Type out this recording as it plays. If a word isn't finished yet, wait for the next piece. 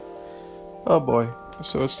Oh boy.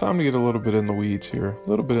 So it's time to get a little bit in the weeds here. A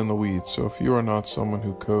little bit in the weeds. So if you are not someone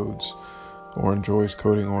who codes or enjoys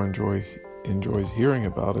coding or enjoys hearing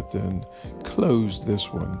about it, then close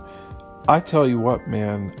this one. I tell you what,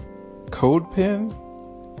 man,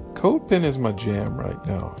 CodePen, CodePen is my jam right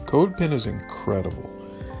now. CodePen is incredible.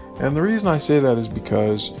 And the reason I say that is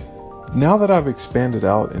because now that I've expanded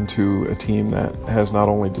out into a team that has not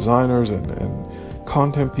only designers and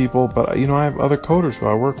content people, but I have other coders who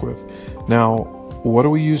I work with. Now, what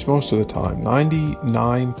do we use most of the time?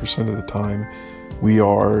 99% of the time, we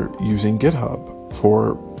are using GitHub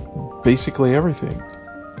for basically everything.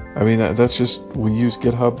 I mean, that's just, we use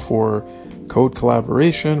GitHub for code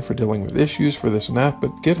collaboration, for dealing with issues, for this and that,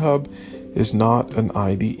 but GitHub is not an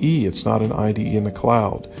IDE. It's not an IDE in the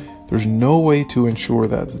cloud. There's no way to ensure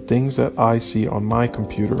that the things that I see on my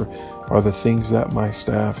computer are the things that my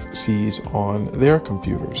staff sees on their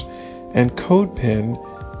computers. And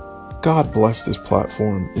CodePen, God bless this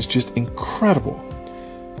platform, is just incredible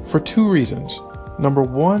for two reasons. Number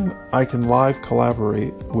one, I can live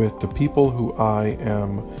collaborate with the people who I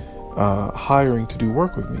am hiring to do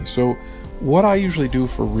work with me. So what I usually do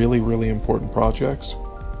for really, really important projects,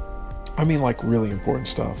 I mean like really important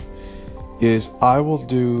stuff, is I will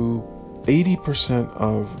do 80%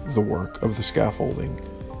 of the work of the scaffolding,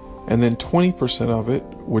 and then 20% of it,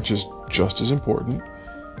 which is just as important,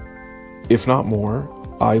 if not more,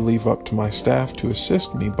 I leave up to my staff to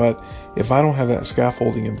assist me. But if I don't have that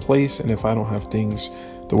scaffolding in place, and if I don't have things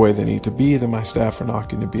the way they need to be, then my staff are not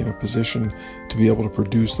going to be in a position to be able to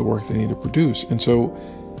produce the work they need to produce. And so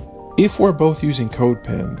if we're both using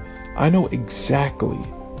CodePen, I know exactly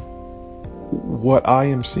what I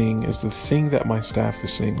am seeing is the thing that my staff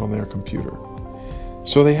is seeing on their computer.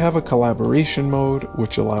 So they have a collaboration mode,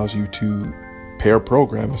 which allows you to pair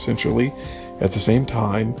program essentially at the same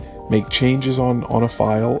time, make changes on a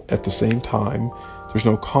file at the same time. There's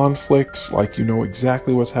no conflicts, like you know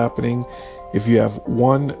exactly what's happening. If you have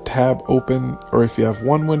one tab open, or if you have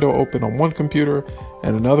one window open on one computer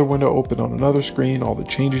and another window open on another screen, all the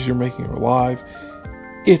changes you're making are live.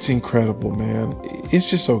 It's incredible, man. It's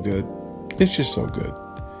just so good. It's just so good.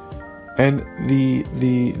 And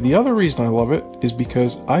the other reason I love it is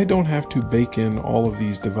because I don't have to bake in all of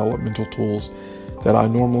these developmental tools that I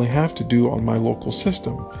normally have to do on my local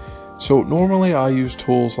system. So normally I use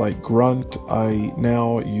tools like Grunt. I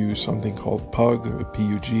now use something called Pug,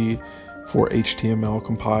 P-U-G, for HTML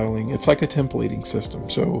compiling. It's like a templating system.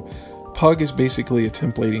 So Pug is basically a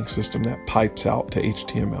templating system that pipes out to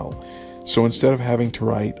HTML. So instead of having to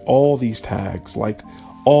write all these tags, like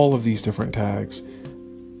all of these different tags,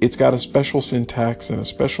 it's got a special syntax and a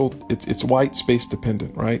special, it's white space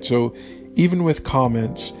dependent, right? So even with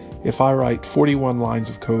comments, if I write 41 lines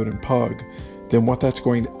of code in Pug, then what that's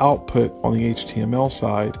going to output on the HTML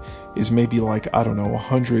side is maybe like, I don't know,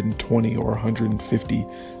 120 or 150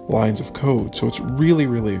 lines of code. So it's really,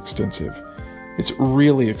 really extensive. It's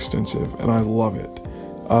really extensive, and I love it.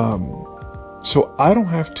 So I don't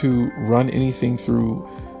have to run anything through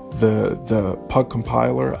the Pug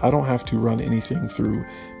compiler. I don't have to run anything through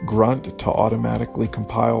Grunt to automatically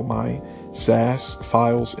compile my Sass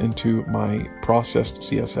files into my processed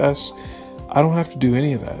CSS. I don't have to do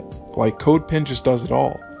any of that. Like CodePen just does it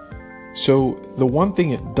all. So the one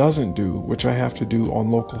thing it doesn't do, which I have to do on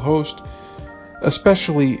localhost,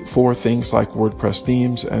 especially for things like WordPress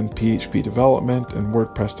themes and PHP development and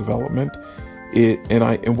WordPress development,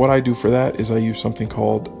 and what I do for that is I use something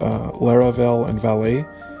called Laravel and Valet,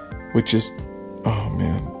 which is, oh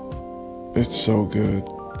man, it's so good.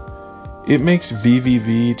 It makes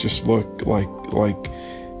VVV just look like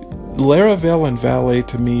Laravel and Valet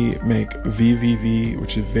to me make VVV,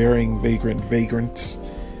 which is varying vagrants.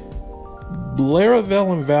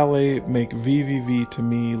 Laravel and Valet make VVV to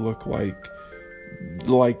me look like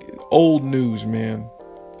old news, man.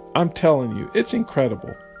 I'm telling you, it's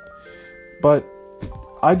incredible. But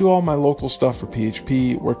I do all my local stuff for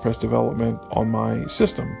PHP, WordPress development on my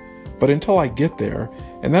system. But until I get there,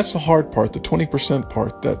 and that's the hard part, the 20%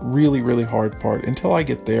 part, that really, really hard part, until I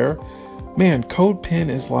get there, man, CodePen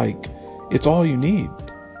is like, it's all you need.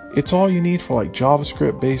 It's all you need for like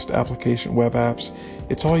JavaScript-based application web apps.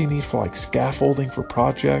 It's all you need for like scaffolding for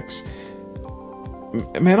projects.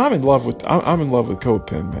 Man, I'm in love with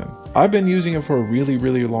CodePen, man. I've been using it for a really,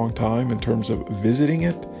 really long time in terms of visiting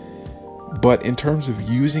it. But in terms of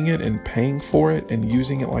using it and paying for it and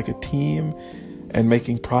using it like a team and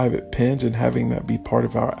making private pins and having that be part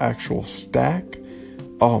of our actual stack,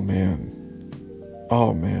 oh man,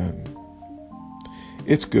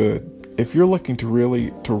 it's good. If you're looking to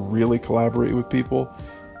really collaborate with people,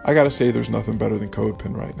 I gotta say there's nothing better than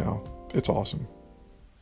CodePen right now. It's awesome.